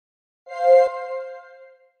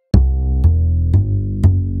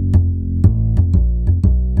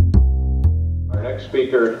next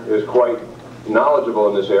speaker is quite knowledgeable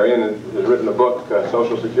in this area and has written a book,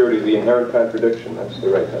 Social Security, The Inherent Contradiction. That's the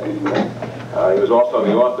right title. He was also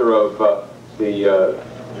the author of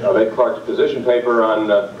Ed Clark's position paper on,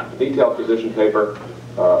 detailed position paper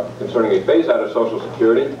concerning a phase-out of Social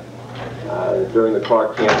Security during the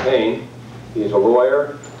Clark campaign. He's a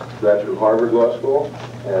lawyer, graduate of Harvard Law School,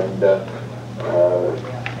 and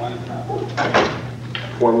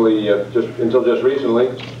formerly, until just recently,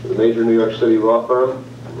 with a major New York City law firm.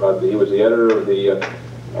 He was the editor of the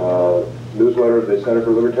newsletter of the Center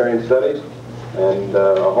for Libertarian Studies, and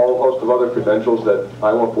a whole host of other credentials that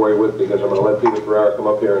I won't bore you with because I'm going to let Peter Ferrara come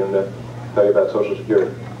up here and tell you about Social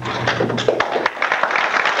Security.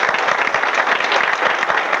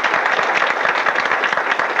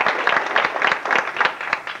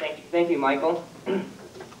 Thank you, Michael.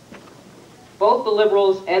 Both the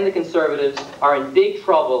liberals and the conservatives are in big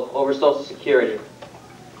trouble over Social Security.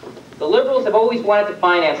 The liberals have always wanted to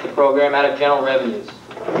finance the program out of general revenues.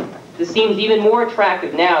 This seems even more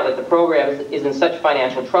attractive now that the program is in such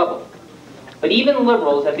financial trouble. But even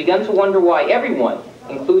liberals have begun to wonder why everyone,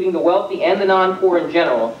 including the wealthy and the non-poor in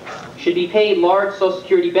general, should be paid large Social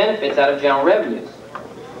Security benefits out of general revenues.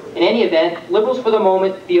 In any event, liberals for the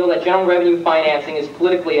moment feel that general revenue financing is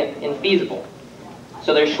politically infeasible.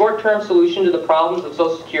 So their short-term solution to the problems of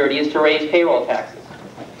Social Security is to raise payroll taxes.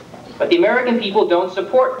 But the American people don't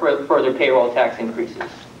support further payroll tax increases.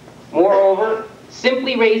 Moreover,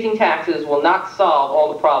 simply raising taxes will not solve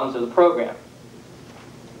all the problems of the program.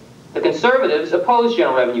 The conservatives oppose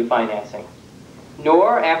general revenue financing,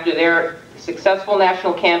 nor, after their successful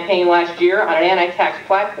national campaign last year on an anti-tax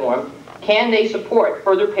platform, can they support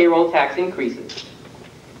further payroll tax increases.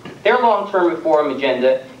 Their long-term reform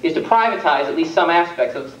agenda is to privatize at least some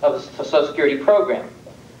aspects of the Social Security program.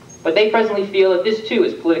 But they presently feel that this too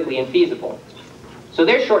is politically infeasible. So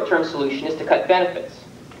their short-term solution is to cut benefits.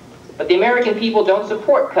 But the American people don't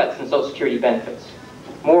support cuts in Social Security benefits.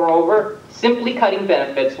 Moreover, simply cutting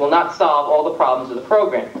benefits will not solve all the problems of the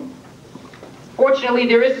program. Fortunately,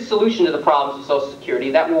 there is a solution to the problems of Social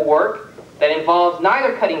Security that will work, that involves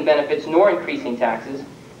neither cutting benefits nor increasing taxes,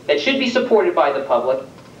 that should be supported by the public,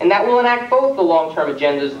 and that will enact both the long-term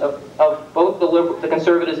agendas of both the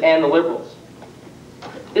conservatives and the liberals.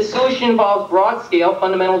 This solution involves broad-scale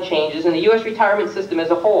fundamental changes in the U.S. retirement system as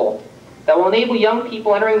a whole that will enable young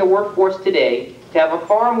people entering the workforce today to have a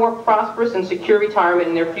far more prosperous and secure retirement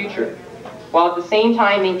in their future, while at the same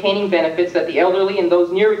time maintaining benefits that the elderly and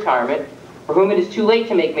those near retirement, for whom it is too late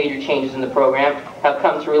to make major changes in the program, have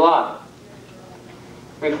come to rely on.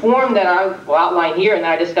 Reform that I will outline here and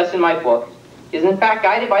that I discuss in my book is in fact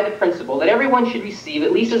guided by the principle that everyone should receive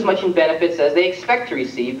at least as much in benefits as they expect to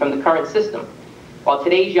receive from the current system, while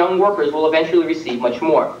today's young workers will eventually receive much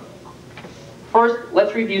more. First,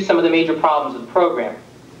 let's review some of the major problems of the program.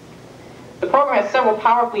 The program has several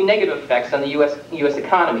powerfully negative effects on the U.S.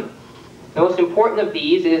 economy. The most important of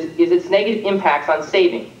these is its negative impacts on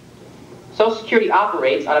saving. Social Security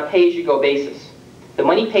operates on a pay-as-you-go basis. The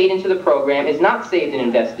money paid into the program is not saved and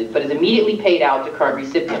invested, but is immediately paid out to current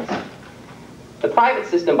recipients. The private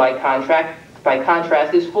system, by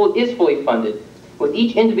contrast, is fully funded, with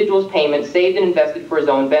each individual's payment saved and invested for his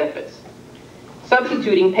own benefits.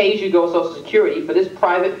 Substituting pay-as-you-go Social Security for this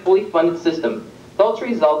private, fully funded system thus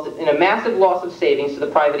results in a massive loss of savings to the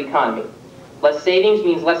private economy. Less savings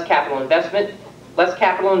means less capital investment. Less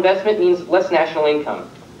capital investment means less national income.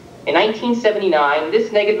 In 1979,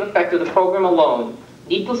 this negative effect of the program alone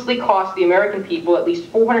needlessly cost the American people at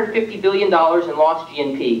least $450 billion in lost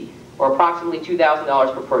GNP, or approximately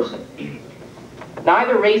 $2,000 per person.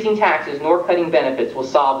 Neither raising taxes nor cutting benefits will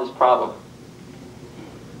solve this problem.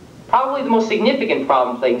 Probably the most significant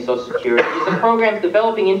problem plaguing Social Security is the program's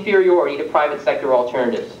developing inferiority to private sector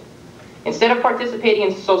alternatives. Instead of participating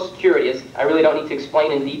in Social Security, as I really don't need to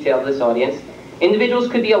explain in detail to this audience, individuals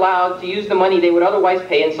could be allowed to use the money they would otherwise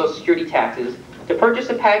pay in Social Security taxes to purchase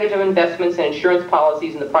a package of investments and insurance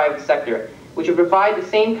policies in the private sector, which would provide the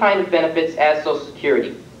same kind of benefits as Social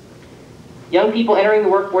Security. Young people entering the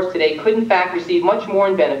workforce today could in fact receive much more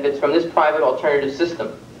in benefits from this private alternative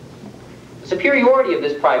system. The superiority of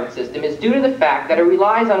this private system is due to the fact that it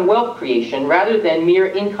relies on wealth creation rather than mere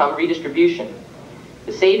income redistribution.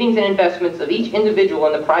 The savings and investments of each individual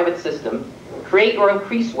in the private system create or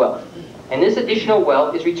increase wealth, and this additional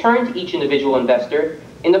wealth is returned to each individual investor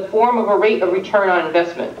in the form of a rate of return on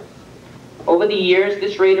investment. Over the years,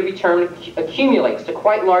 this rate of return accumulates to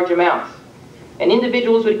quite large amounts, and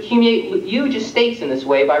individuals would accumulate huge estates in this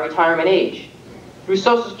way by retirement age. Through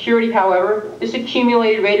Social Security, however, this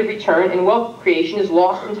accumulated rate of return and wealth creation is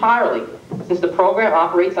lost entirely, since the program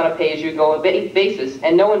operates on a pay-as-you-go basis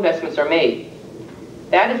and no investments are made.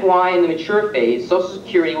 That is why in the mature phase, Social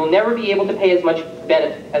Security will never be able to pay as much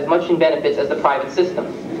in benefits as the private system.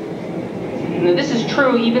 And this is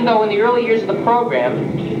true even though in the early years of the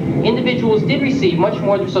program, individuals did receive much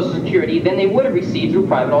more through Social Security than they would have received through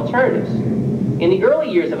private alternatives. In the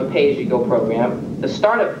early years of a pay-as-you-go program, the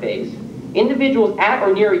startup phase, individuals at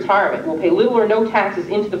or near retirement will pay little or no taxes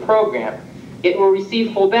into the program, yet will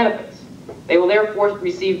receive full benefits. They will therefore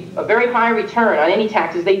receive a very high return on any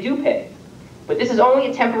taxes they do pay. But this is only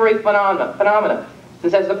a temporary phenomenon,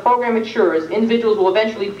 since as the program matures, individuals will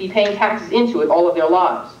eventually be paying taxes into it all of their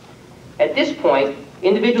lives. At this point,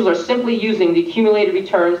 individuals are simply using the accumulated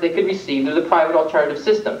returns they could receive through the private alternative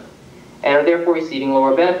system, and are therefore receiving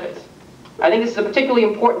lower benefits. I think this is a particularly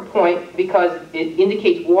important point because it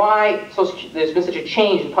indicates why there's been such a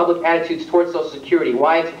change in public attitudes towards Social Security,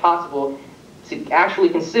 why it's possible to actually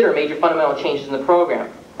consider major fundamental changes in the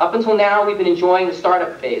program. Up until now, we've been enjoying the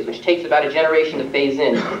startup phase, which takes about a generation to phase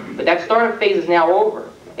in. But that startup phase is now over,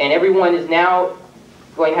 and everyone is now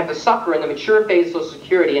going to have to suffer in the mature phase of Social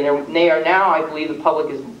Security, and they are now, I believe, the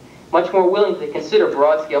public is much more willing to consider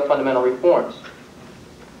broad-scale fundamental reforms.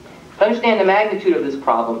 To understand the magnitude of this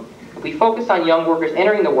problem, if we focus on young workers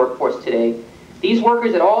entering the workforce today, these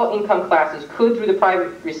workers at all income classes could, through the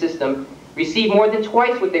private system, receive more than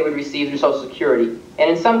twice what they would receive through Social Security, and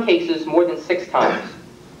in some cases, more than 6 times.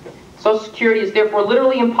 Social Security is therefore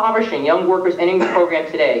literally impoverishing young workers entering the program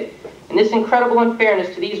today, and this incredible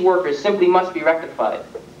unfairness to these workers simply must be rectified.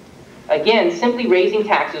 Again, simply raising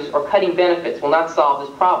taxes or cutting benefits will not solve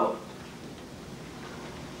this problem.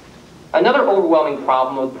 Another overwhelming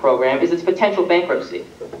problem of the program is its potential bankruptcy.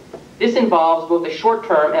 This involves both a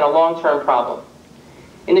short-term and a long-term problem.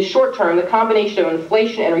 In the short term, the combination of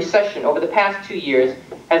inflation and recession over the past 2 years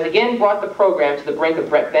has again brought the program to the brink of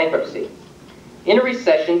bankruptcy. In a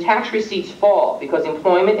recession, tax receipts fall because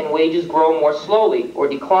employment and wages grow more slowly or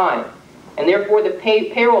decline, and therefore the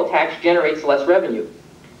payroll tax generates less revenue.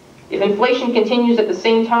 If inflation continues at the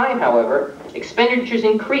same time, however, expenditures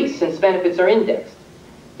increase since benefits are indexed.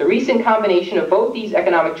 The recent combination of both these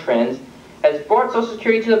economic trends has brought Social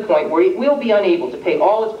Security to the point where it will be unable to pay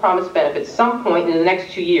all its promised benefits some point in the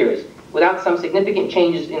next 2 years without some significant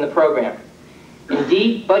changes in the program.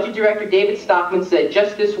 Indeed, Budget Director David Stockman said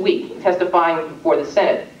just this week, testifying before the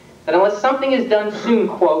Senate, that unless something is done soon,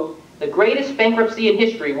 quote, the greatest bankruptcy in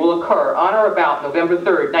history will occur on or about November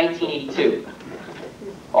 3rd, 1982.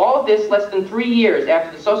 All of this less than 3 years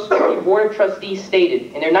after the Social Security Board of Trustees stated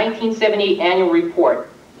in their 1978 annual report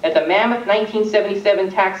that the mammoth 1977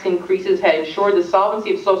 tax increases had ensured the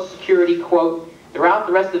solvency of Social Security, quote, throughout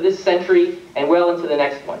the rest of this century and well into the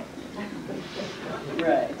next one.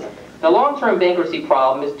 Right. The long-term bankruptcy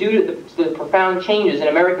problem is due to the profound changes in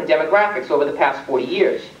American demographics over the past 40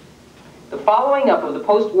 years. The following up of the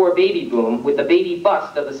post-war baby boom with the baby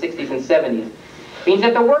bust of the 60s and 70s means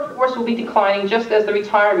that the workforce will be declining just as the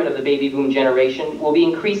retirement of the baby boom generation will be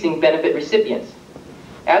increasing benefit recipients.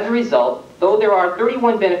 As a result, though there are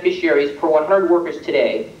 31 beneficiaries per 100 workers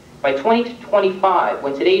today, by 2025,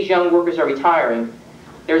 when today's young workers are retiring,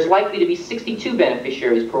 there is likely to be 62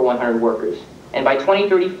 beneficiaries per 100 workers, and by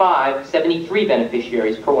 2035, 73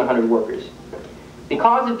 beneficiaries per 100 workers.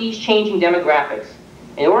 Because of these changing demographics,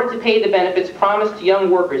 in order to pay the benefits promised to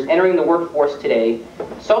young workers entering the workforce today,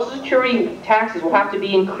 Social Security taxes will have to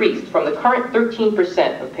be increased from the current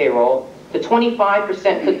 13% of payroll to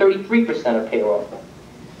 25% to 33% of payroll.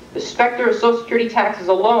 The specter of Social Security taxes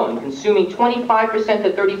alone, consuming 25%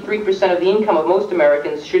 to 33% of the income of most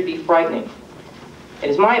Americans, should be frightening. It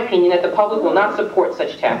is my opinion that the public will not support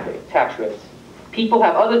such tax rates. People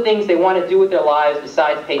have other things they want to do with their lives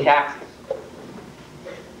besides pay taxes.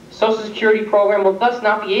 Social Security program will thus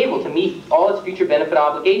not be able to meet all its future benefit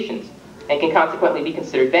obligations and can consequently be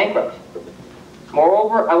considered bankrupt.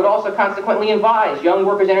 Moreover, I would also consequently advise young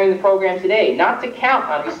workers entering the program today not to count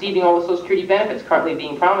on receiving all the Social Security benefits currently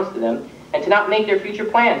being promised to them and to not make their future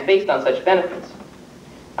plans based on such benefits.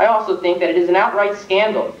 I also think that it is an outright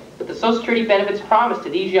scandal that the Social Security benefits promised to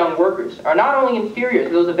these young workers are not only inferior to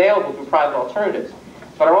those available through private alternatives,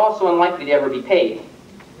 but are also unlikely to ever be paid.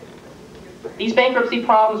 These bankruptcy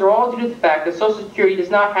problems are all due to the fact that Social Security does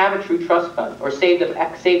not have a true trust fund or saved up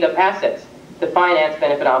assets to finance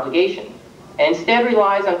benefit obligation, and instead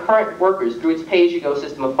relies on current workers through its pay-as-you-go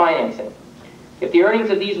system of financing. If the earnings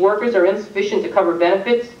of these workers are insufficient to cover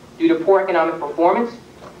benefits due to poor economic performance,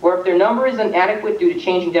 or if their number is inadequate due to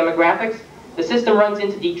changing demographics, the system runs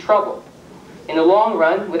into deep trouble. In the long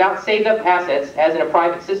run, without saved-up assets, as in a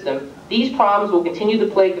private system, these problems will continue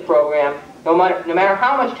to plague the program no matter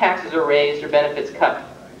how much taxes are raised or benefits cut.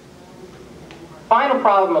 Final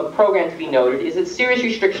problem of the program to be noted is its serious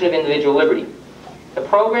restriction of individual liberty. The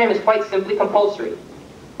program is quite simply compulsory.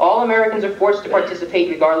 All Americans are forced to participate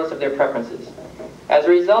regardless of their preferences. As a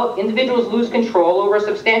result, individuals lose control over a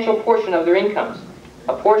substantial portion of their incomes,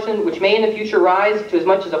 a portion which may in the future rise to as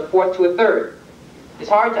much as a fourth to a third. It's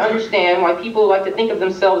hard to understand why people who like to think of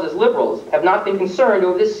themselves as liberals have not been concerned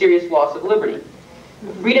over this serious loss of liberty.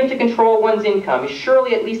 Freedom to control one's income is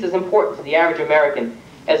surely at least as important to the average American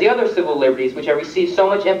as the other civil liberties which have received so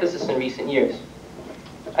much emphasis in recent years.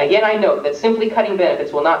 Again, I note that simply cutting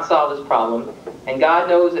benefits will not solve this problem, and God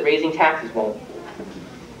knows that raising taxes won't.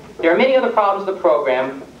 There are many other problems with the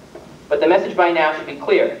program, but the message by now should be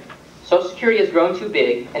clear. Social Security has grown too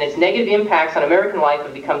big, and its negative impacts on American life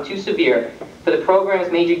have become too severe for the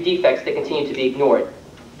program's major defects to continue to be ignored.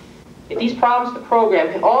 If these problems to the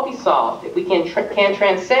program can all be solved, if we can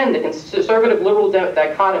transcend the conservative liberal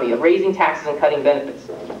dichotomy of raising taxes and cutting benefits,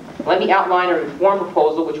 let me outline a reform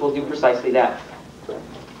proposal which will do precisely that.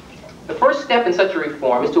 The first step in such a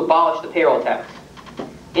reform is to abolish the payroll tax.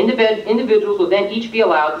 Individuals will then each be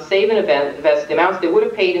allowed to save and invest the amounts they would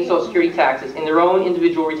have paid in Social Security taxes in their own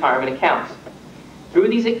individual retirement accounts. Through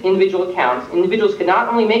these individual accounts, individuals could not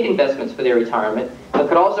only make investments for their retirement, but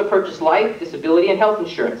could also purchase life, disability, and health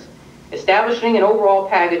insurance, establishing an overall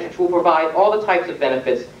package which will provide all the types of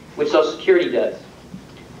benefits which Social Security does.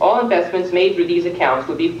 All investments made through these accounts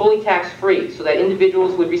would be fully tax-free, so that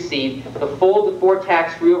individuals would receive the full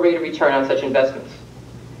before-tax real rate of return on such investments.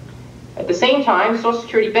 At the same time, Social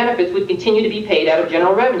Security benefits would continue to be paid out of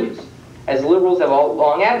general revenues, as liberals have all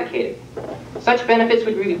long advocated. Such benefits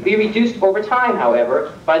would be reduced over time,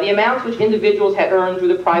 however, by the amounts which individuals had earned through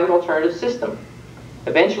the private alternative system.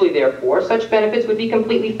 Eventually, therefore, such benefits would be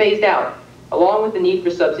completely phased out, along with the need for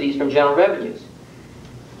subsidies from general revenues.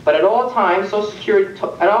 But at all times,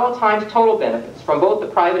 total benefits from both the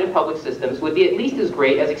private and public systems would be at least as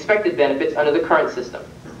great as expected benefits under the current system.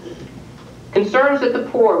 Concerns that the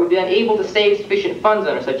poor would be unable to save sufficient funds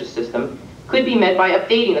under such a system could be met by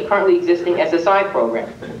updating the currently existing SSI program,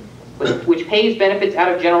 which pays benefits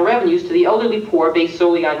out of general revenues to the elderly poor based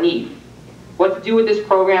solely on need. What to do with this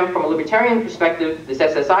program from a libertarian perspective, this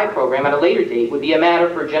SSI program, at a later date would be a matter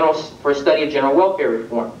for a study of general welfare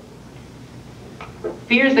reform.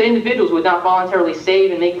 Fears that individuals would not voluntarily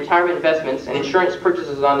save and make retirement investments and insurance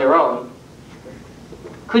purchases on their own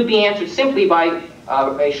could be answered simply by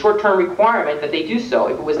a short-term requirement that they do so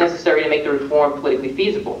if it was necessary to make the reform politically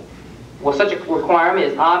feasible. Well, such a requirement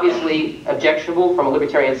is obviously objectionable from a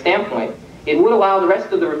libertarian standpoint. It would allow the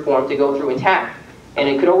rest of the reform to go through intact, and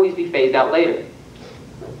it could always be phased out later.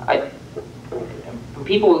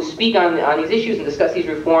 People who speak on these issues and discuss these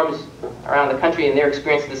reforms around the country and their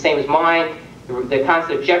experience is the same as mine, the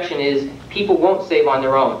constant objection is people won't save on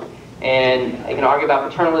their own. And I can argue about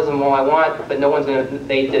paternalism all I want, but no one's going to,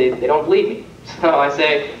 they don't believe me. So I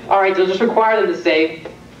say, all right, so just require them to save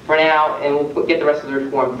for now, and we'll get the rest of the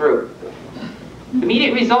reform through. The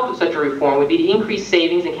immediate result of such a reform would be to increase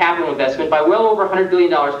savings and capital investment by well over $100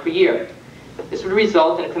 billion per year. This would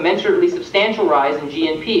result in a commensurately substantial rise in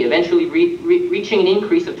GNP, eventually reaching an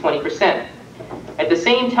increase of 20%. At the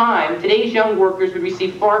same time, today's young workers would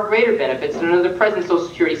receive far greater benefits than under the present Social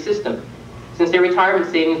Security system, since their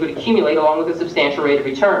retirement savings would accumulate along with a substantial rate of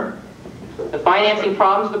return. The financing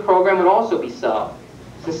problems of the program would also be solved,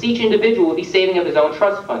 since each individual would be saving up his own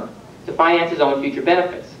trust fund to finance his own future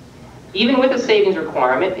benefits. Even with a savings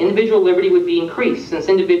requirement, individual liberty would be increased, since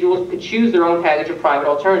individuals could choose their own package of private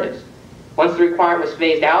alternatives. Once the requirement was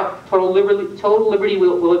phased out, total liberty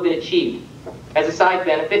will have been achieved. As a side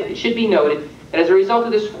benefit, it should be noted that as a result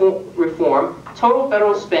of this reform, total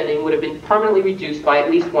federal spending would have been permanently reduced by at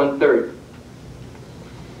least 1/3.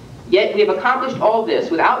 Yet we have accomplished all this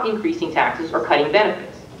without increasing taxes or cutting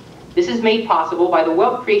benefits. This is made possible by the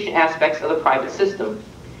wealth creation aspects of the private system.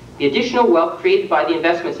 The additional wealth created by the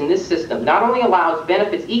investments in this system not only allows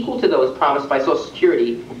benefits equal to those promised by Social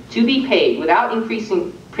Security to be paid without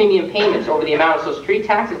increasing premium payments over the amount of Social Security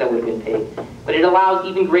taxes that would have been paid, but it allows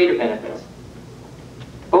even greater benefits.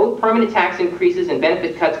 Both permanent tax increases and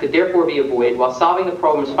benefit cuts could therefore be avoided while solving the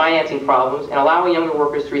program's financing problems and allowing younger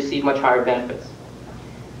workers to receive much higher benefits.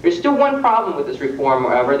 There's still one problem with this reform,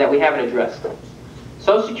 however, that we haven't addressed.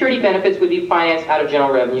 Social Security benefits would be financed out of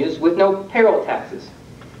general revenues with no payroll taxes.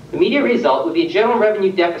 The immediate result would be a general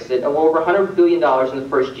revenue deficit of over $100 billion in the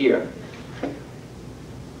first year.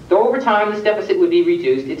 Though over time this deficit would be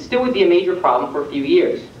reduced, it still would be a major problem for a few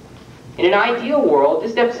years. In an ideal world,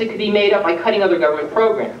 this deficit could be made up by cutting other government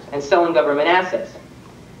programs and selling government assets.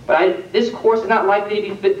 But this course is not likely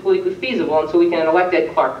to be politically feasible until we can elect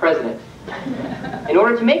Ed Clark president. In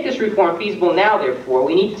order to make this reform feasible now, therefore,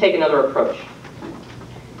 we need to take another approach.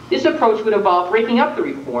 This approach would involve breaking up the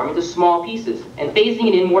reform into small pieces and phasing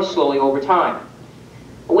it in more slowly over time.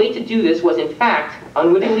 A way to do this was, in fact,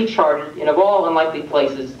 unwittingly charted in, of all unlikely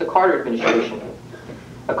places, the Carter administration.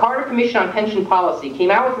 A Carter Commission on Pension Policy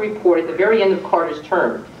came out with a report at the very end of Carter's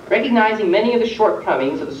term, recognizing many of the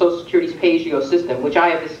shortcomings of the Social Security's pay-as-you-go system, which I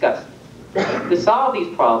have discussed. To solve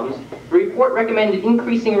these problems, the report recommended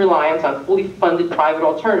increasing reliance on fully funded private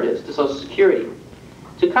alternatives to Social Security.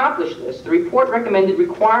 To accomplish this, the report recommended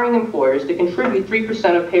requiring employers to contribute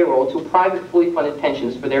 3% of payroll to private fully funded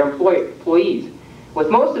pensions for their employees, with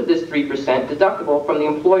most of this 3% deductible from the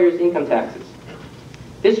employer's income taxes.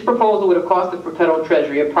 This proposal would have cost the federal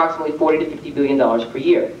treasury approximately $40 to $50 billion per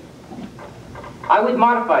year. I would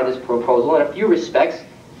modify this proposal in a few respects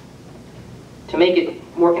to make it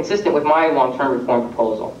more consistent with my long-term reform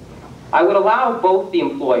proposal. I would allow both the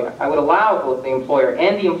employer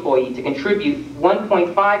and the employee to contribute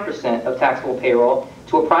 1.5% of taxable payroll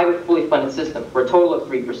to a private fully funded system for a total of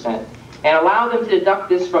 3%, and allow them to deduct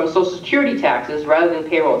this from Social Security taxes rather than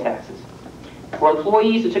payroll taxes. For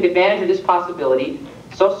employees who took advantage of this possibility,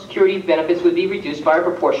 Social Security benefits would be reduced by a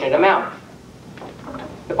proportionate amount.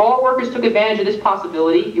 If all workers took advantage of this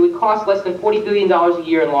possibility, it would cost less than $40 billion a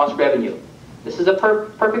year in lost revenue. This is a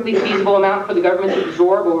perfectly feasible amount for the government to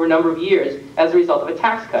absorb over a number of years as a result of a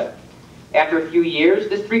tax cut. After a few years,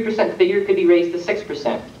 this 3% figure could be raised to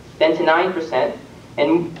 6%, then to 9%,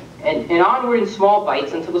 and onward in small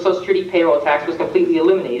bites until the Social Security payroll tax was completely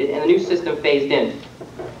eliminated and the new system phased in.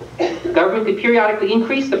 The government could periodically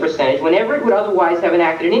increase the percentage whenever it would otherwise have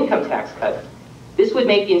enacted an income tax cut. This would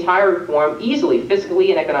make the entire reform easily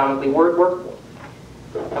fiscally and economically workable.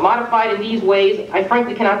 Now, modified in these ways, I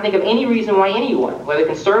frankly cannot think of any reason why anyone, whether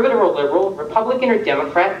conservative or liberal, Republican or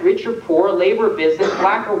Democrat, rich or poor, labor or business,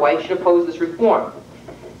 black or white, should oppose this reform.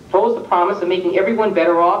 It holds the promise of making everyone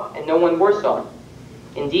better off and no one worse off.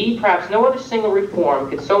 Indeed, perhaps no other single reform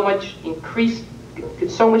could so much increase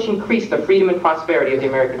the freedom and prosperity of the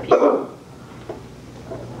American people.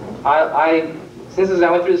 Since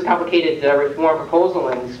I went through this complicated reform proposal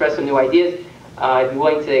and expressed some new ideas, I'd be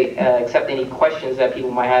willing to accept any questions that people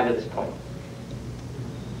might have at this point.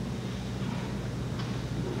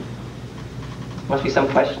 Must be some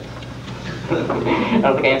questions. I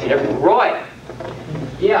don't think I answered everything. Roy!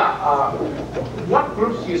 Yeah, what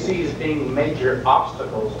groups do you see as being major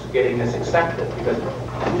obstacles to getting this accepted? Because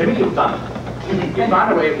to me, you've done it. You've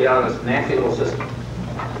found a way to get out of this nasty little system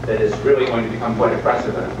that is really going to become quite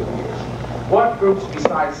oppressive in a few years. What groups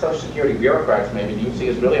besides Social Security bureaucrats maybe do you see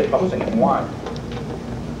as really opposing it, and why?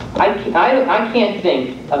 I can't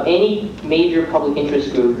think of any major public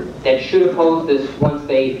interest group that should oppose this once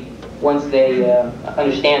they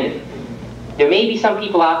understand it. There may be some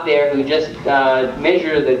people out there who just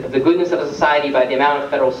measure the goodness of a society by the amount of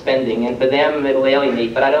federal spending, and for them it'll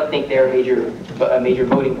alienate, but I don't think they're a major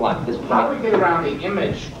voting bloc at this point. How do we get around the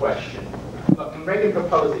image question? Look, when Reagan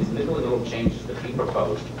proposed these little changes that he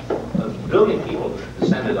proposed, a billion people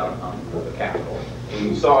descended on the Capitol, and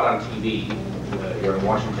you saw it on TV. You're in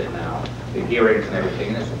Washington now, the hearings and everything,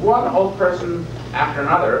 and there's one old person after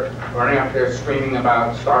another running up there screaming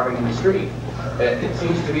about starving in the street. It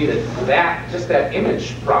seems to me that just that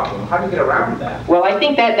image problem, how do you get around that? Well, I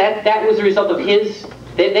think that was a result of his,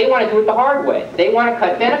 they want to do it the hard way. They want to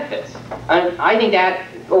cut benefits. And I think that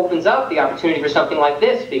opens up the opportunity for something like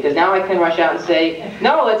this, because now I can rush out and say,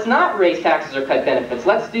 no, let's not raise taxes or cut benefits.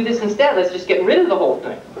 Let's do this instead. Let's just get rid of the whole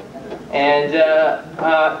thing. And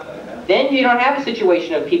then you don't have a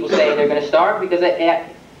situation of people saying they're going to starve, because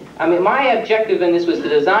I mean, my objective in this was to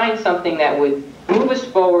design something that would move us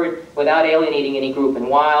forward without alienating any group. And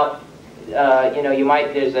while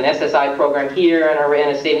there's an SSI program here and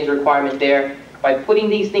a savings requirement there, by putting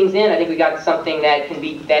these things in, I think we got something that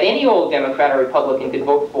any old Democrat or Republican could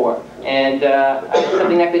vote for, and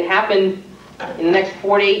something that could happen in the next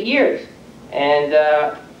 4 to 8 years. And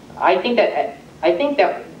I think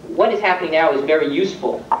that what is happening now is very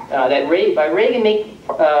useful. By Reagan making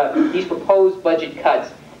these proposed budget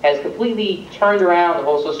cuts has completely turned around the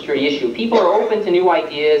whole Social Security issue. People are open to new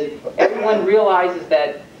ideas. Everyone realizes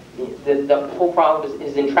that the whole problem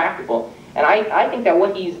is intractable. And I think that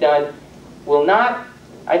what he's done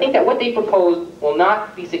I think that what they proposed will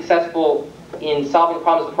not be successful in solving the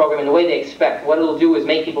problems of the program in the way they expect. What it'll do is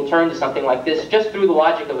make people turn to something like this just through the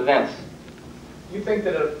logic of events. Do you think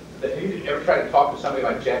that have you ever tried to talk to somebody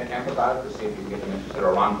like Jack Kemp about it to see if you can get them interested,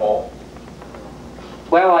 or Ron Paul?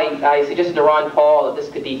 Well, I suggested to Ron Paul that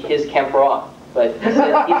this could be his Kemp Roth, but he's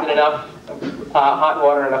in enough hot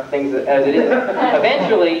water, enough things as it is.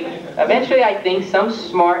 Eventually, I think some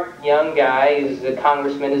smart young guy who's a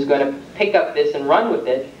congressman is going to pick up this and run with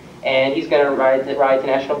it. and he's going to rise to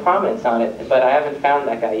national prominence on it. But I haven't found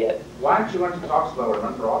that guy yet. Why don't you run to talk slower and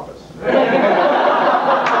run for office?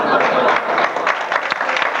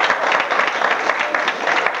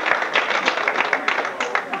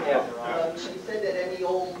 You said that any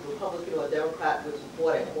old Republican or Democrat would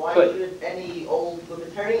support it. Why Good. should any old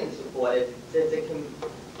Libertarian support it, since it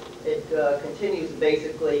continues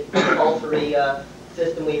basically the compulsory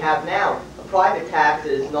system we have now? A private tax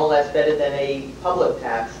is no less better than a public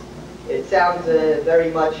tax. It sounds very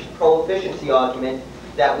much pro-efficiency argument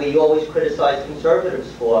that we always criticize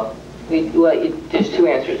conservatives for. There's two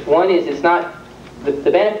answers. One is it's not, the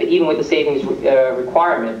benefit even with the savings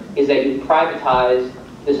requirement is that you privatize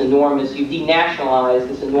this enormous, you denationalize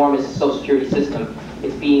this enormous Social Security system.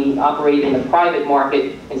 It's being operated in the private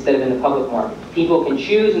market instead of in the public market. People can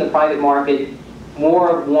choose in the private market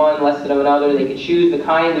more of one, less than of another. They can choose the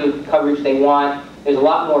kind of coverage they want. There's a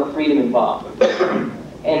lot more freedom involved.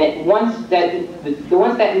 And once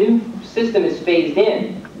that new system is phased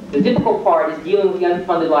in, the difficult part is dealing with the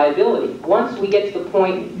unfunded liability. Once we get to the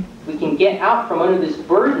point we can get out from under this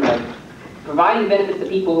burden of providing benefits to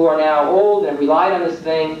people who are now old and have relied on this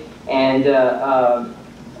thing and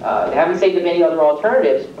haven't saved up any other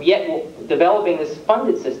alternatives, yet developing this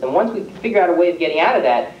funded system. Once we figure out a way of getting out of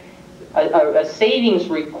that, a savings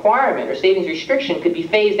requirement or savings restriction could be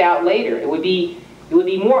phased out later. It would be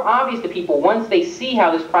more obvious to people once they see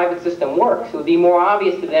how this private system works. It would be more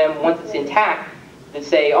obvious to them once it's intact to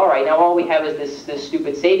say, all right, now all we have is this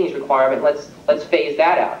stupid savings requirement. Let's phase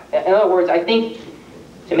that out. In other words, I think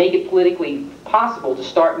to make it politically possible to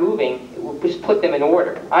start moving, it will just put them in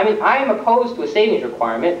order. I mean, I am opposed to a savings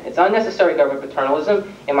requirement. It's unnecessary government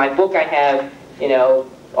paternalism. In my book, I have,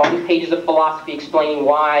 all these pages of philosophy explaining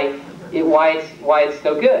why it's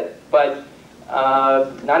no good. But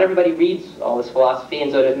not everybody reads all this philosophy, and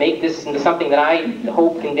so to make this into something that I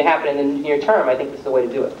hope can happen in the near term, I think this is the way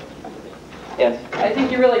to do it. Yes? I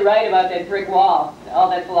think you're really right about that brick wall. All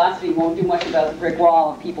that philosophy won't do much about the brick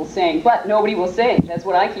wall of people saying, but nobody will say. That's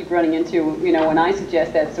what I keep running into, when I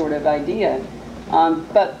suggest that sort of idea.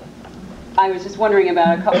 But I was just wondering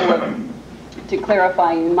about a couple of, to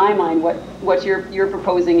clarify in my mind what you're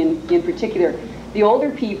proposing in particular. The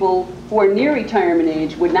older people who are near retirement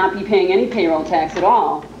age would not be paying any payroll tax at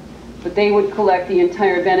all, but they would collect the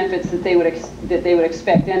entire benefits that they would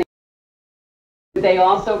expect anyway. Would they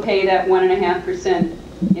also pay that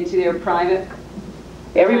 1.5% into their private?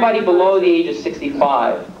 Everybody below the age of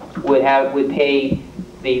 65 would pay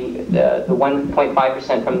the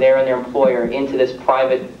 1.5% from their employer into this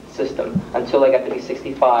private system until they got to be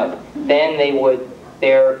 65. Then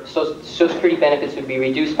their Social Security benefits would be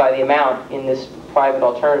reduced by the amount in this private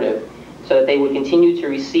alternative, so that they would continue to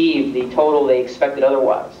receive the total they expected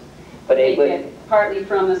otherwise. But they get partly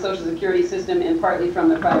from the Social Security system and partly from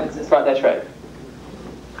the private system. That's right.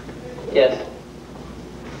 Yes.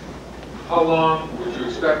 How long would you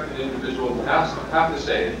expect an individual to have to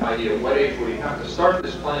say, i.e., at what age would he have to start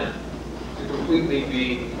this plan to completely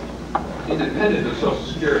be independent of Social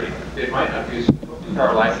Security? It might not be his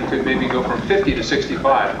entire life. He could maybe go from 50 to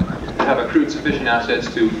 65 and have accrued sufficient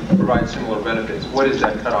assets to provide similar benefits. What is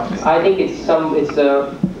that cutoff age? I think it's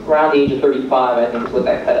around the age of 35, I think is what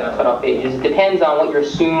that cutoff age is. It depends on what your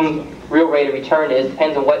assumed real rate of return is. It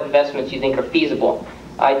depends on what investments you think are feasible.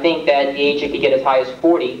 I think that the age you could get as high as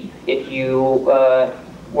 40 if you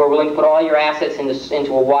were willing to put all your assets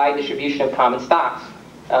into a wide distribution of common stocks.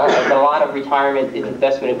 But a lot of retirement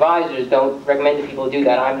investment advisors don't recommend to people to do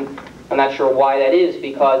that. I'm not sure why that is,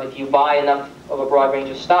 because if you buy enough of a broad range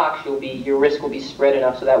of stocks, your risk will be spread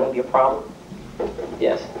enough, so that won't be a problem.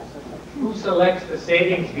 Yes? Who selects the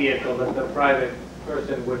savings vehicle that the private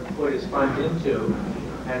person would put his funds into,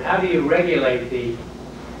 and how do you regulate the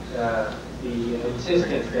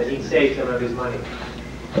insistence that he save some of his money?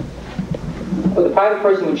 Well, the private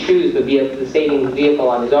person would choose the savings vehicle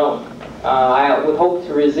on his own. I would hope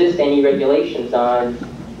to resist any regulations on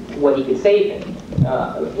what he could save in.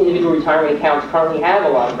 Individual retirement accounts currently have a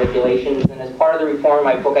lot of regulations, and as part of the reform in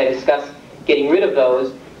my book I discussed getting rid of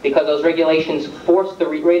those, because those regulations force the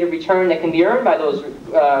rate of return that can be earned by those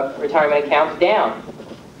retirement accounts down.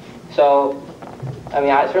 So, I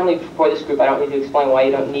mean, certainly for this group, I don't need to explain why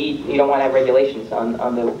you don't want to have regulations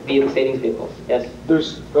on the savings vehicles. Yes?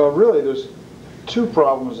 There's two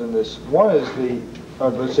problems in this. One is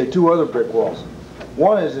let's say two other brick walls.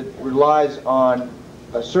 One is it relies on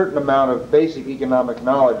a certain amount of basic economic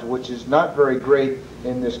knowledge, which is not very great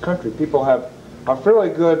in this country. People are fairly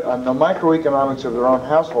good on the microeconomics of their own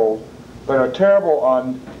household, but are terrible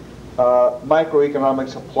on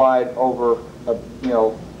microeconomics applied over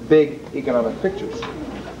big economic pictures.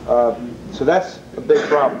 So that's a big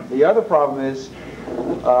problem. The other problem is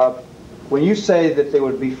when you say that they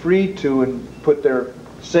would be free to put their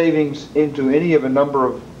savings into any of a number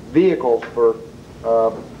of vehicles for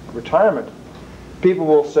retirement, people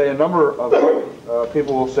will say, a number of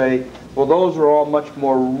people will say, well, those are all much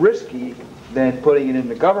more risky than putting it in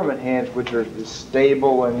the government hands, which are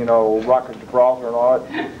stable and, you know, Rock of Gibraltar and all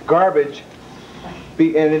that garbage.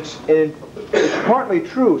 And it's partly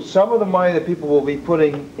true. Some of the money that people will be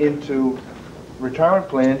putting into retirement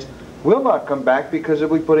plans will not come back because they'll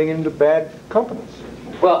be putting it into bad companies.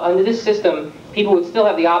 Well, under this system, people would still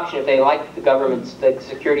have the option, if they like the government's, the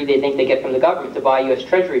security they think they get from the government, to buy U.S.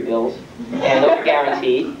 Treasury bills, and those are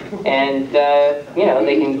guaranteed, and you know,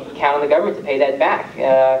 they can count on the government to pay that back.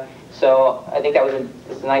 So I think that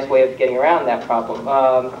was a nice way of getting around that problem.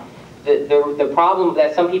 The problem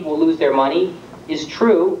that some people will lose their money is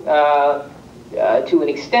true to an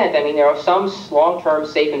extent. I mean, there are some long-term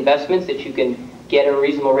safe investments that you can get a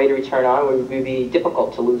reasonable rate of return on where it would be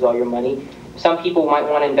difficult to lose all your money. Some people might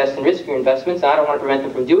want to invest in riskier investments, and I don't want to prevent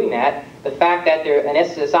them from doing that. The fact that an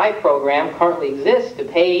SSI program currently exists to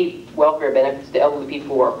pay welfare benefits to elderly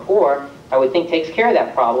people who are poor, I would think takes care of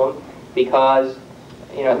that problem, because,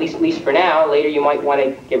 you know, at least for now. Later you might want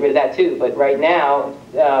to get rid of that too, but right now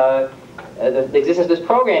the existence of this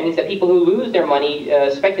program means that people who lose their money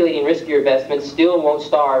speculating in riskier investments still won't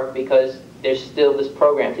starve, because there's still this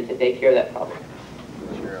program to take care of that problem.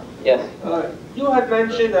 Yes? You had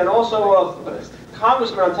mentioned, and also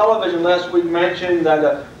Congressman on television last week mentioned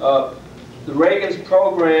that the Reagan's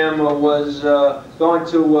program was going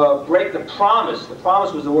to break the promise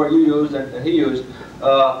was the word you used and he used,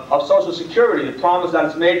 of Social Security, the promise that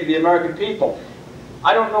it's made to the American people.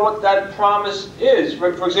 I don't know what that promise is. For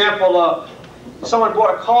example, someone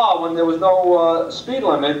bought a car when there was no speed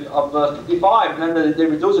limit of 55, and then they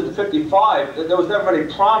reduced it to 55. There was never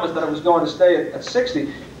any promise that it was going to stay at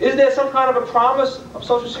 60. Is there some kind of a promise of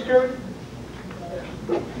Social Security?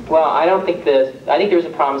 Well, I think there's a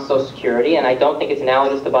promise of Social Security, and I don't think it's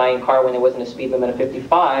analogous to buying a car when there wasn't a speed limit of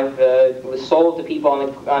 55. It was sold to people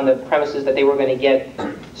on the premises that they were going to get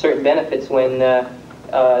certain benefits when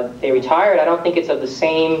they retired. I don't think it's of the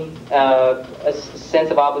same sense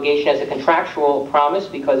of obligation as a contractual promise,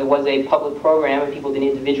 because it was a public program and people didn't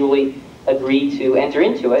individually agree to enter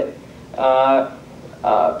into it.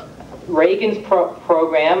 Reagan's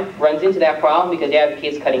program runs into that problem because it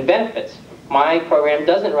advocates cutting benefits. My program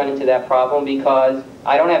doesn't run into that problem because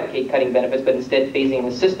I don't advocate cutting benefits, but instead phasing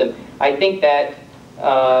the system. I think that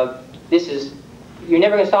you're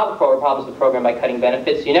never going to solve the problems of the program by cutting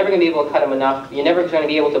benefits. You're never going to be able to cut them enough. You're never going to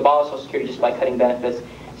be able to abolish Social Security just by cutting benefits.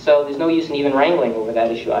 So there's no use in even wrangling over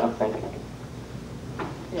that issue, I don't think.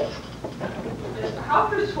 Yes. How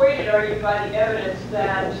persuaded are you by the evidence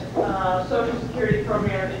that Social Security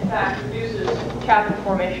program in fact reduces capital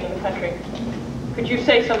formation in the country? Could you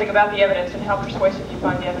say something about the evidence and how persuasive you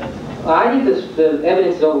find the evidence? I think the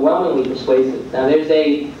evidence is overwhelmingly persuasive. Now, there's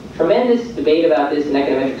a tremendous debate about this in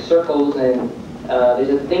economic circles, and there's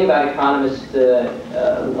a thing about economists, a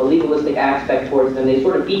legalistic aspect towards them. They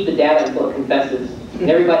sort of beat the data until it confesses, and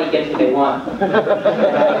everybody gets what they want.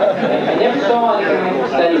 I never saw an economic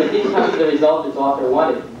study that didn't come to the result its author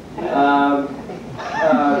wanted.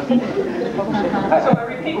 So I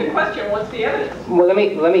repeat the question, what's the evidence? Well, let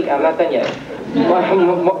me, I'm not done yet.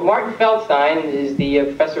 Martin Feldstein is the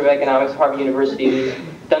professor of economics at Harvard University who's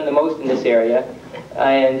done the most in this area.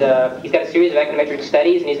 And he's got a series of econometric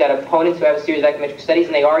studies, and he's got opponents who have a series of econometric studies,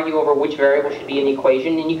 and they argue over which variable should be in the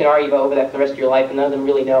equation, and you can argue over that for the rest of your life, and none of them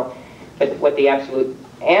really know what the absolute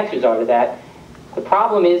answers are to that. The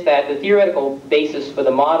problem is that the theoretical basis for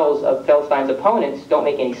the models of Feldstein's opponents don't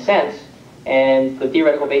make any sense, and the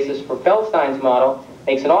theoretical basis for Feldstein's model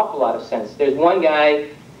makes an awful lot of sense. There's one guy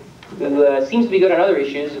who seems to be good on other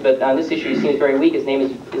issues, but on this issue he seems very weak. His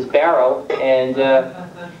name is Barrow, and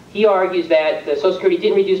he argues that Social Security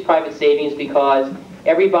didn't reduce private savings because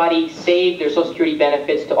everybody saved their Social Security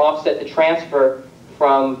benefits to offset the transfer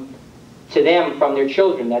to them from their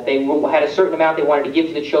children, that they had a certain amount they wanted to give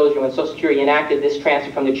to the children. When Social Security enacted this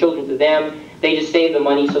transfer from the children to them, they just saved the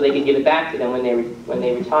money so they could give it back to them when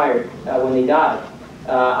they retired, when they died.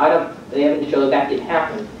 They haven't shown that didn't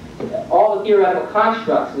happen. All the theoretical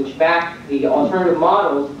constructs which back the alternative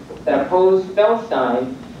models that oppose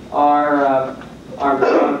Feldstein are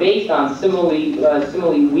based on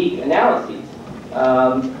similarly weak analyses.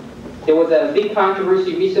 There was a big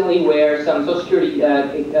controversy recently where some Social Security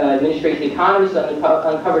Administration economists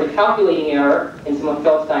uncovered a calculating error in some of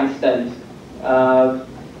Feldstein's studies.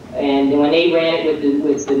 And when they ran it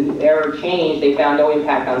with the error change, they found no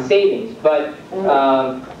impact on savings. But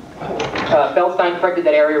Feldstein corrected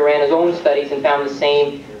that area, ran his own studies, and found the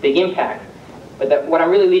same big impact. But what I'm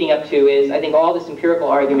really leading up to is I think all this empirical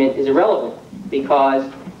argument is irrelevant,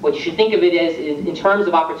 because what you should think of it as is in terms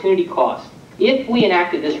of opportunity cost. If we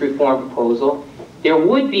enacted this reform proposal, there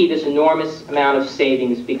would be this enormous amount of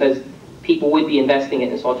savings because people would be investing in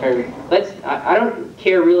this alternative. I don't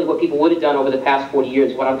care really what people would have done over the past 40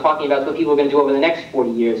 years. What I'm talking about is what people are going to do over the next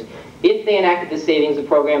 40 years. If they enacted this savings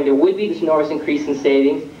program, there would be this enormous increase in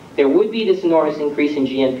savings. There would be this enormous increase in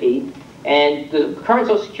GNP. And the current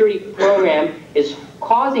Social Security program is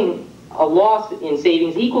causing a loss in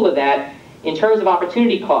savings equal to that in terms of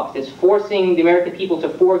opportunity cost. It's forcing the American people to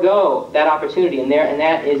forego that opportunity, and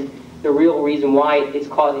that is the real reason why it's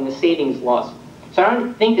causing the savings loss. So I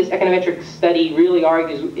don't think this econometric study really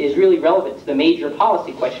is really relevant to the major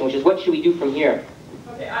policy question, which is what should we do from here?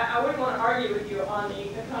 Okay, I wouldn't want to argue with you on the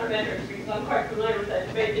econometrics because I'm quite familiar with that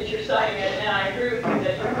debate that you're citing, and I agree with you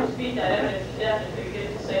that you must beat that evidence to death if you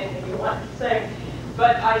get to say anything you want to say.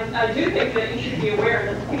 But I do think that you should be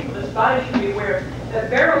aware, that the people of this body should be aware, that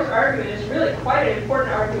Barrow's argument is really quite an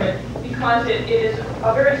important argument because it is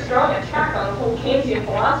a very strong attack on the whole Keynesian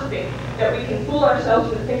philosophy that we can fool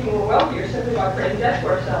ourselves into thinking we're wealthier simply by printing debt to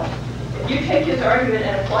ourselves. If you take his argument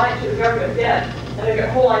and apply it to the government debt, and the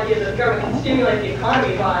whole idea that the government can stimulate the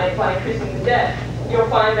economy by increasing the debt, you'll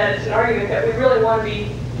find that it's an argument that we really want to be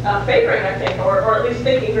favoring, I think, or at least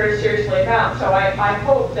thinking very seriously about. So I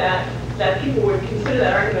hope that people would consider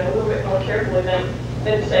that argument a little bit more carefully than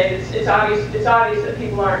to say it's obvious that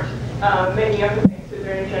people aren't making up for things through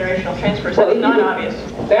their intergenerational transfers. Well, it's not obvious.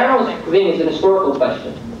 Barrow's thing is an historical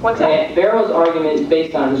question. What's that? And Barrow's argument is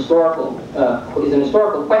based on is an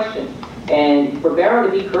historical question. And for Barrow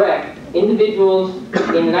to be correct, individuals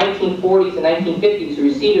in the 1940s and 1950s who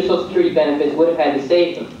received their Social Security benefits would have had to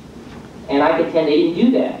save them. And I contend they didn't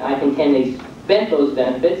do that. I contend they spent those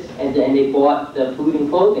benefits and they bought the food and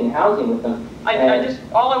clothing and housing with them.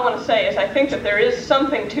 All I want to say is I think that there is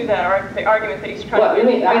something to that the argument that he's trying to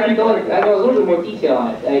make. I go a little bit more detail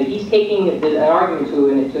on it. He's taking an argument to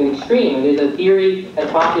an extreme. There's a theory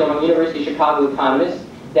that's popular among University of Chicago economists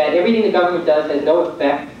that everything the government does has no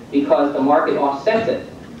effect because the market offsets it.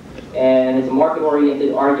 And it's a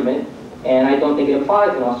market-oriented argument, and I don't think it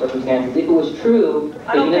applies in all circumstances. If it was true,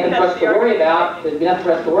 there'd be nothing for us to worry about. There'd be nothing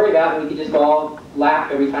for us to worry about, and we could just all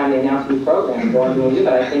laugh every time they announce a new program and go on doing it.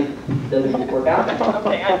 But I think it doesn't work out that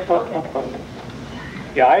way. Okay.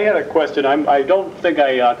 Yeah, I had a question. I don't think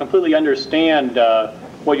I completely understand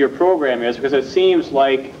what your program is, because it seems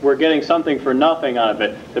like we're getting something for nothing out of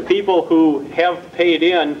it. The people who have paid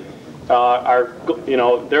in are,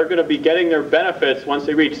 they're going to be getting their benefits once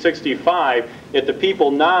they reach 65. Yet the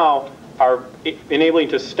people now are enabling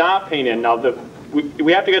to stop paying in. Now,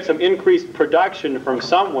 we have to get some increased production from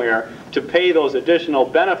somewhere to pay those additional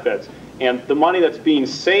benefits. And the money that's being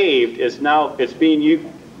saved is now, it's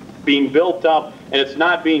being built up, and it's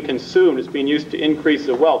not being consumed. It's being used to increase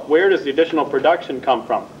the wealth. Where does the additional production come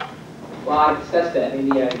from? Well, I discussed that.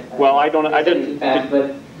 Maybe I didn't. Too fast,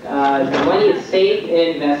 but the money is saved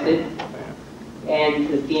and invested, and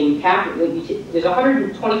there's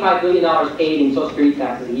 $125 billion paid in Social Security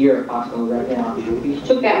taxes a year approximately right now. If you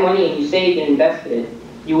took that money and you saved and invested it,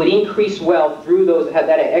 you would increase wealth through that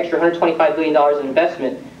extra $125 billion in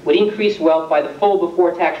investment would increase wealth by the full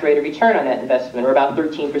before-tax rate of return on that investment, or about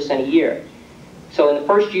 13% a year. So in the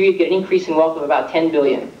first year, you'd get an increase in wealth of about $10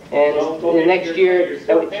 billion. And in the next year,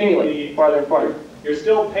 that would accumulate farther and farther. You're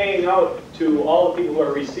still paying out to all the people who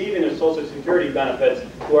are receiving the Social Security benefits,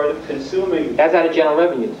 who are consuming. That's out of general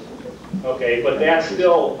revenues. Okay, but that's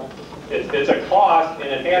still, it's a cost, and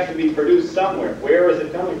it has to be produced somewhere. Where is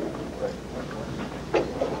it coming from?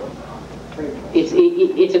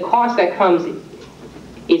 It's a cost that comes.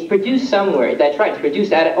 It's produced somewhere. That's right. It's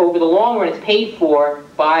produced over the long run. It's paid for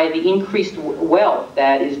by the increased wealth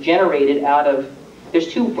that is generated out of. There's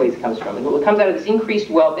two ways it comes from. It comes out of this increased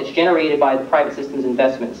wealth that's generated by the private system's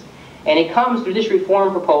investments. And it comes through this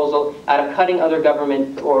reform proposal out of cutting other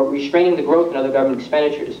government or restraining the growth in other government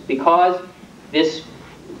expenditures. Because this,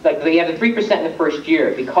 like they have the 3% in the first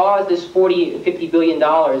year, because this $50 billion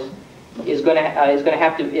is going to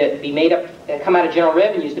have to be made up, come out of general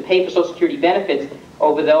revenues to pay for Social Security benefits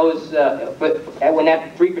over those, when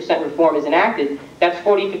that 3% reform is enacted, that's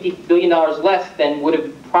 $50 billion less than would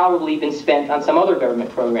have probably been spent on some other government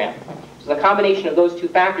program. So the combination of those two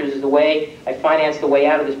factors is the way I finance the way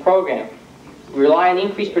out of this program. We rely on the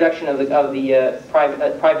increased production of the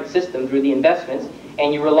private system through the investments,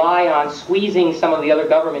 and you rely on squeezing some of the other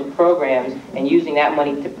government programs and using that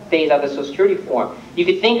money to phase out the Social Security reform. You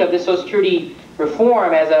could think of the Social Security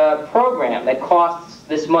reform as a program that costs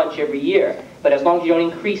this much every year. But as long as you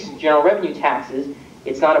don't increase general revenue taxes,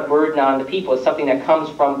 it's not a burden on the people. It's something that comes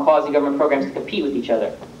from causing government programs to compete with each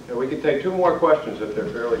other. Yeah, we can take 2 more questions if they're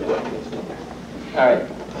fairly quick. All right.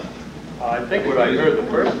 I think what I heard the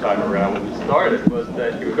first time around when you started was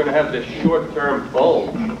that you were going to have this short-term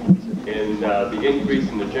bulge in the increase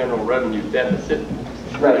in the general revenue deficit.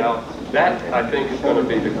 Right. Now, that, I think, is going to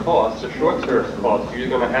be the cost, the short-term cost. You're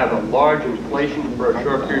going to have a large inflation for a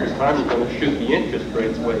short period of time. You're going to shoot the interest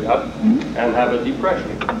rates way up and have a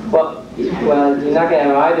depression. Well, you're not going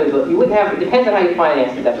to have either. But you wouldn't have. It depends on how you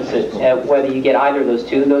finance the deficit. Whether you get either of those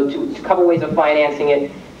two. Those two, a couple ways of financing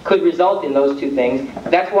it could result in those 2 things.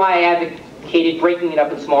 That's why I advocated breaking it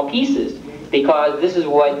up in small pieces, because this is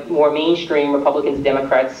what more mainstream Republicans and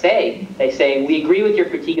Democrats say. They say, we agree with your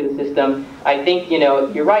critique of the system. I think,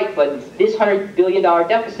 you're right, but this $100 billion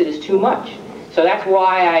deficit is too much. So that's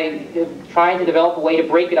why I'm trying to develop a way to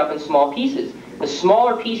break it up in small pieces. The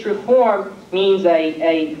smaller piece reform means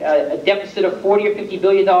a deficit of $40 or $50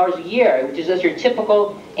 billion a year, which is just your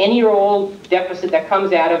typical any-year-old deficit that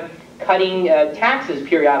comes out of cutting taxes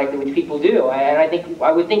periodically, which people do. And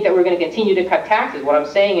I would think that we're going to continue to cut taxes. What I'm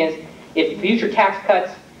saying is, if future tax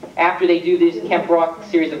cuts, after they do this Kemp-Rock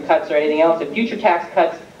series of cuts or anything else, if future tax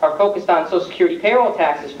cuts are focused on Social Security payroll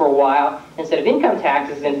taxes for a while instead of income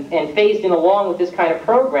taxes and phased in along with this kind of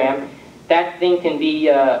program, that thing can be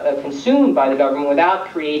consumed by the government without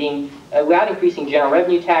increasing general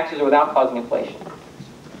revenue taxes or without causing inflation.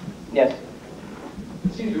 Yes?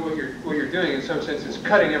 It seems that what you're doing in some sense is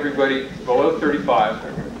cutting everybody below 35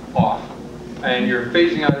 off, and you're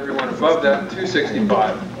phasing out everyone above that to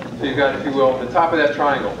 65. So you've got, if you will, the top of that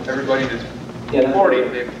triangle, everybody that's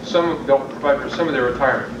 40, some don't provide for some of their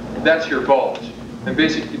retirement. That's your bulge. And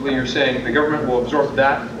basically you're saying the government will absorb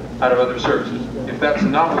that out of other services. If that's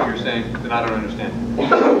not what you're saying, then I don't understand.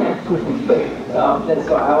 That's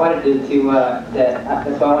why I wanted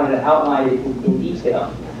that's why I wanted to outline it in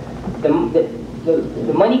detail.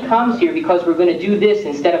 The money comes here because we're going to do this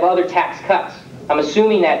instead of other tax cuts. I'm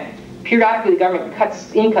assuming that periodically the government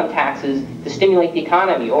cuts income taxes to stimulate the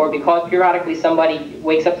economy, or because periodically somebody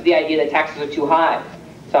wakes up to the idea that taxes are too high.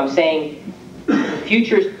 So I'm saying when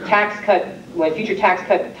future tax cut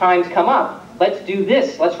times come up, let's do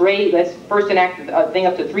this. Let's first enact a thing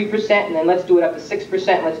up to 3%, and then let's do it up to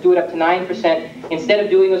 6%, let's do it up to 9%, instead of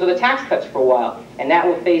doing those other tax cuts for a while. And that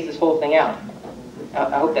will phase this whole thing out.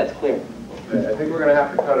 I hope that's clear. I think we're going to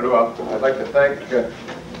have to cut it off. I'd like to thank